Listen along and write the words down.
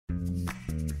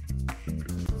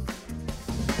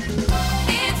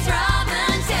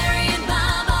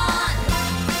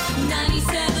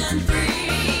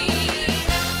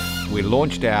We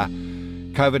launched our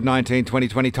COVID-19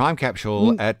 2020 time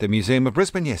capsule at the Museum of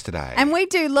Brisbane yesterday. And we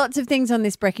do lots of things on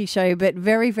this Brekkie show, but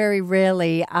very, very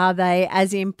rarely are they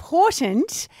as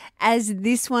important as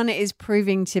this one is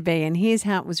proving to be. And here's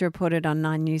how it was reported on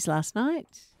 9 News last night.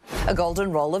 A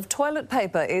golden roll of toilet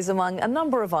paper is among a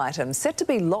number of items set to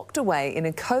be locked away in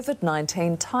a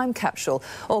COVID-19 time capsule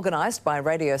organised by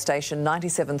radio station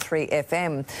 97.3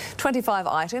 FM. 25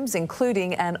 items,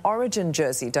 including an Origin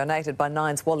jersey donated by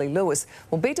Nine's Wally Lewis,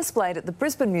 will be displayed at the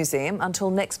Brisbane Museum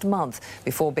until next month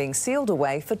before being sealed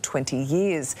away for 20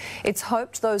 years. It's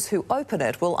hoped those who open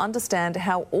it will understand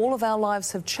how all of our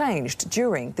lives have changed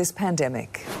during this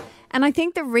pandemic. And I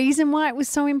think the reason why it was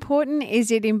so important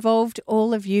is it involved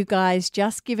all of you guys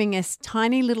just giving us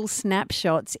tiny little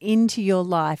snapshots into your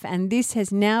life. And this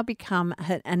has now become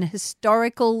an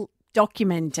historical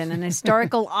document and an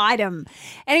historical item.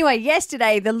 Anyway,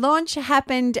 yesterday the launch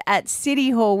happened at City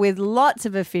Hall with lots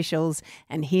of officials.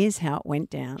 And here's how it went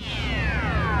down.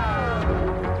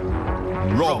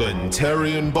 Robin,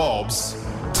 Terry and Bob's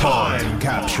Time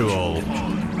Capsule.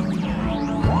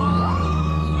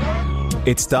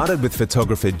 It started with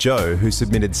photographer Joe, who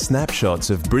submitted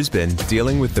snapshots of Brisbane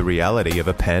dealing with the reality of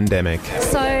a pandemic.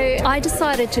 So I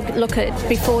decided to look at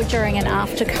before, during and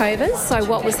after COVID, so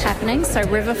what was happening, so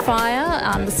river fire,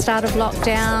 the start of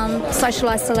lockdown, social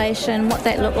isolation, what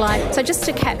that looked like. So just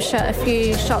to capture a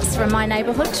few shots from my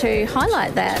neighbourhood to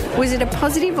highlight that. Was it a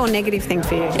positive or negative thing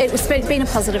for you? It's been a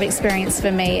positive experience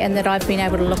for me, and that I've been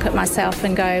able to look at myself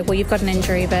and go, well, you've got an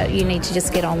injury, but you need to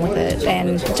just get on with it.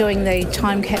 And doing the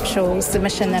time capsules, the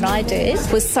mission that I did,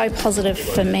 was so positive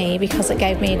for me because it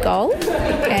gave me a goal,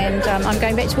 and I'm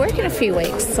going back to work in a few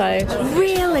weeks. So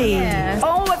really? Yeah.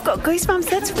 Oh, I've got goosebumps.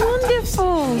 That's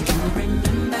wonderful.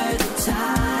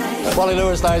 Wally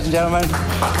Lewis, ladies and gentlemen.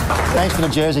 Thanks for the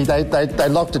jersey. They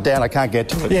locked it down. I can't get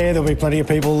to it. Yeah, there'll be plenty of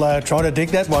people trying to dig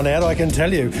that one out, I can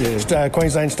tell you. Yeah.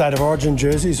 Queensland State of Origin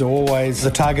jerseys are always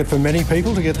the target for many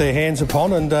people to get their hands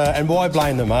upon, and why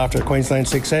blame them after Queensland's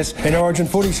success in Origin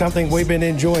footy, something we've been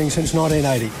enjoying since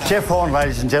 1980. Jeff Horn,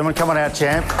 ladies and gentlemen, come on out,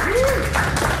 champ.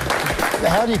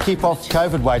 How do you keep off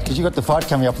COVID weight? Because you've got the fight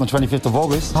coming up on the 25th of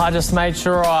August. I just made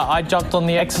sure I jumped on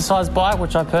the exercise bike,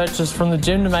 which I purchased from the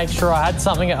gym to make sure I had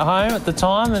something at home at the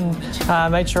time,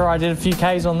 and made sure I did a few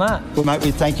Ks on that. Well, mate, we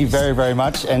thank you very, very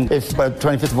much. And if by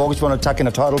 25th of August you want to tuck in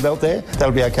a title belt there,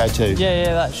 that'll be okay too.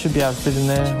 Yeah, that should be able to fit in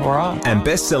there all right. And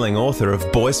best-selling author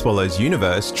of Boy Swallows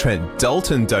Universe, Trent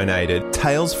Dalton, donated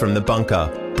Tales from the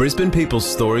Bunker, Brisbane people's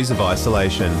stories of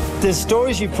isolation. The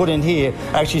stories you put in here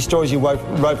are actually stories you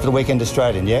wrote for the Weekend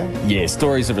Australian, yeah? Yeah,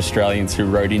 stories of Australians who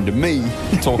wrote into me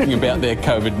talking about their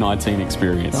COVID-19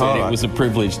 experience. And It was a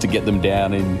privilege to get them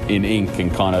down in ink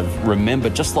and kind of remember,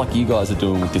 just like you guys are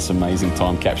doing with this amazing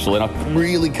time capsule. And I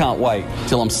really can't wait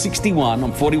till I'm 61.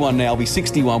 I'm 41 now. I'll be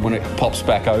 61 when it pops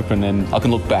back open and I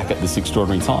can look back at this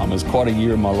extraordinary time. It was quite a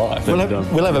year in my life.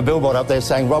 We'll have a billboard up there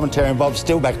saying Robin, Terry and Bob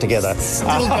still back together.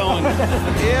 Still going.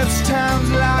 It's times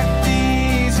like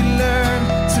these you learn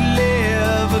to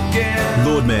live again.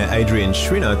 Lord Mayor Adrian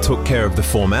Schrinner took care of the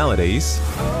formalities.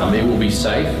 It will be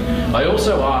safe. I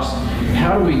also asked,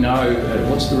 how do we know,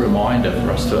 what's the reminder for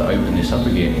us to open this up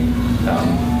again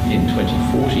in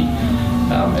 2040?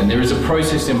 And there is a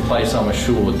process in place, I'm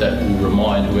assured, that will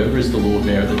remind whoever is the Lord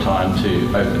Mayor at the time to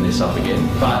open this up again.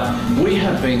 But we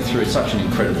have been through such an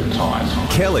incredible time.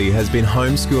 Kelly has been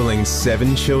homeschooling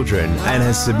 7 children and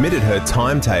has submitted her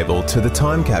timetable to the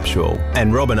time capsule.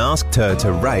 And Robin asked her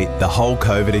to rate the whole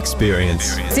COVID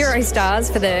experience. 0 stars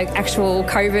for the actual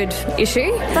COVID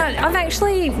issue. But I've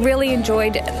actually really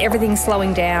enjoyed everything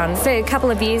slowing down. For a couple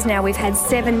of years now, we've had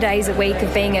 7 days a week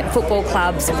of being at football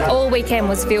clubs. All weekend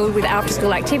was filled with after-school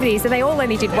activities, and they all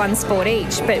only did one sport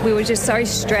each, but we were just so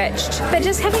stretched. But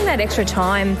just having that extra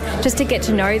time just to get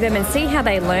to know them and see how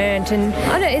they learned, and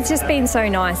it's just been so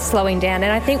nice slowing down,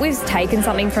 and I think we've taken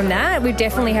something from that. We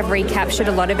definitely have recaptured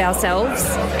a lot of ourselves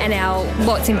and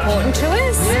what's important to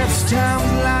us. It's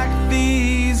times like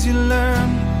these you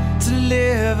learn to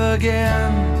live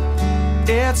again.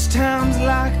 It's times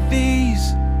like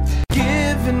these,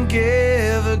 give and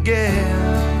give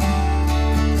again.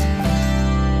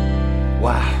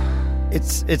 Wow.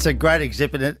 It's a great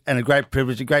exhibit and a great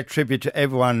privilege, a great tribute to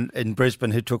everyone in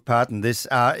Brisbane who took part in this.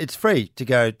 It's free to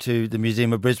go to the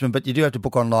Museum of Brisbane, but you do have to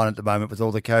book online at the moment with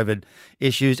all the COVID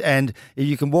issues. And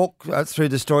you can walk through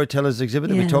the Storytellers exhibit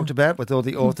that we talked about with all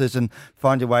the authors and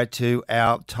find your way to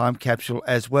our time capsule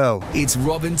as well. It's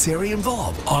Robin, Terry and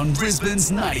Bob on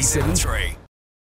Brisbane's 97.3.